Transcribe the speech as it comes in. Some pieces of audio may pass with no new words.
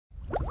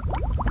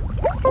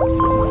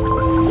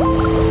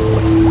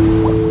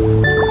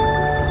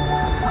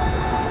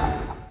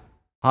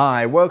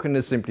Hi, welcome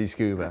to Simply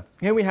Scuba.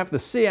 Here we have the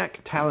Seac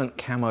Talent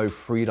Camo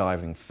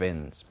Freediving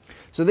Fins.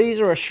 So these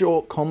are a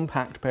short,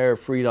 compact pair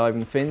of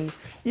freediving fins.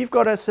 You've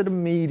got a sort of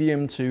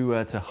medium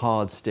to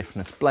hard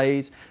stiffness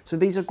blades. So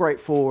these are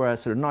great for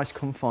sort of nice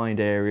confined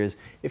areas.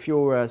 If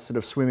you're sort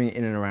of swimming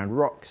in and around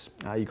rocks,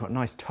 you've got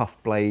nice tough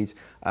blades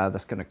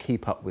that's going to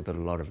keep up with a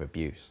lot of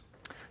abuse.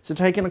 So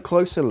taking a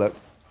closer look,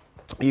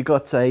 you've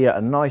got a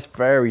nice,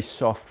 very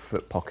soft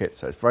foot pocket,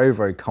 so it's very,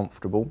 very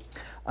comfortable.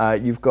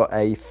 You've got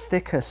a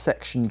thicker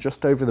section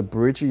just over the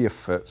bridge of your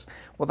foot.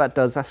 What that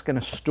does, that's going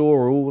to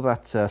store all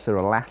that sort of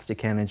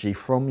elastic energy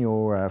from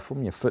your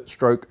foot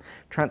stroke,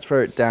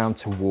 transfer it down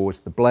towards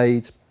the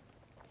blades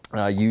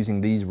using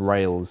these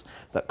rails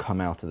that come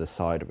out of the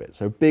side of it.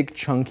 So big,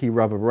 chunky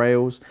rubber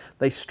rails,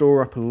 they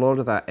store up a lot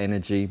of that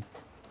energy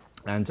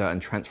and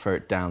transfer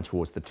it down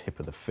towards the tip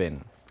of the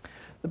fin.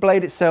 The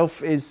blade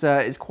itself is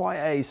quite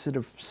a sort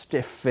of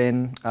stiff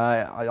fin.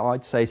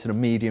 I'd say sort of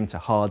medium to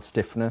hard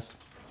stiffness,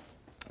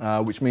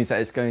 which means that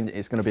it's going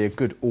to be a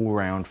good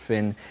all-round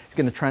fin. It's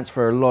going to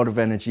transfer a lot of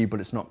energy, but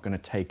it's not going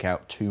to take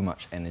out too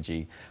much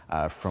energy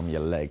from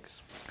your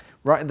legs.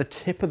 Right at the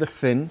tip of the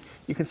fin,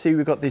 you can see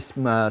we've got this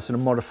sort of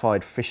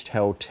modified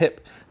fishtail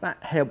tip.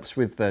 That helps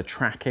with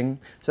tracking.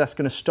 So that's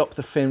going to stop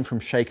the fin from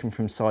shaking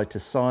from side to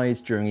side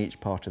during each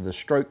part of the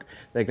stroke.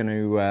 They're going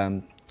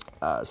to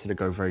sort of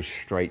go very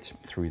straight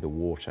through the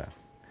water.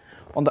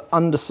 On the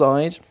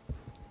underside,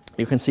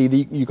 you can see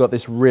you've got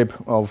this rib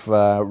of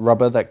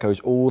rubber that goes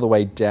all the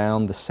way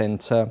down the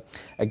center.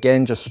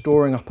 Again, just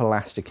storing up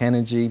elastic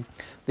energy.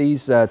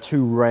 These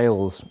two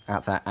rails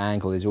at that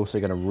angle is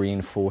also going to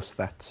reinforce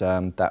that,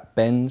 that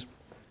bend.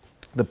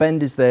 The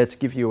bend is there to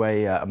give you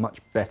a much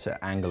better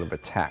angle of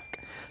attack.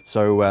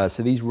 So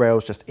these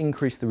rails just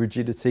increase the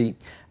rigidity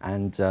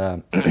and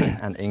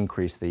and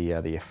increase the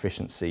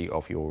efficiency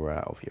of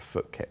your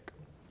foot kick.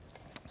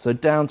 So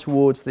down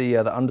towards the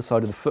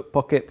underside of the foot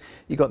pocket,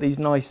 you've got these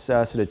nice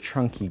sort of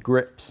chunky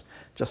grips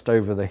just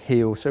over the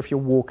heel. So if you're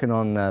walking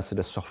on sort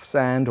of soft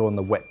sand or on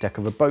the wet deck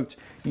of a boat,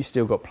 you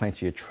still got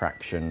plenty of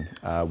traction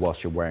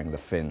whilst you're wearing the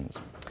fins.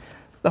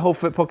 The whole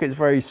foot pocket is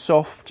very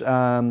soft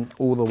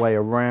all the way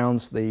around.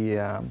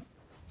 The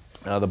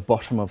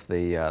bottom of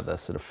the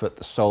sort of foot,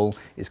 the sole,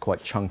 is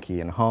quite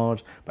chunky and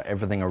hard, but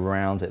everything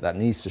around it that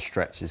needs to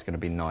stretch is going to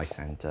be nice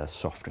and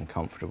soft and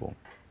comfortable.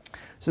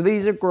 So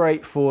these are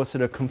great for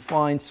sort of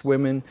confined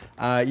swimming.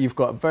 You've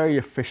got a very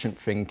efficient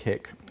fin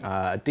kick,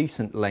 a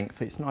decent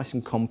length. It's nice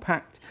and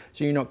compact,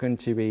 so you're not going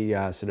to be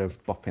sort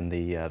of bopping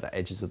the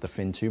edges of the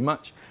fin too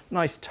much.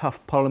 Nice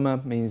tough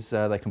polymer means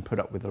they can put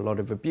up with a lot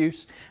of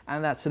abuse,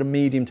 and that sort of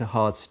medium to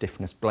hard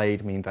stiffness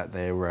blade mean that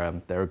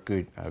they're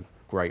a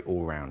great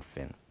all-round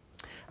fin.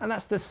 And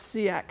that's the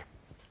Seac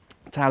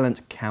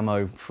Talent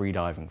Camo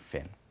Freediving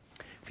Fin.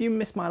 If you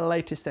missed my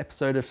latest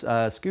episode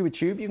of Scuba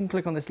Tube, you can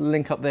click on this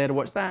link up there to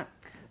watch that.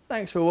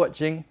 Thanks for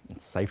watching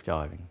and safe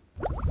diving.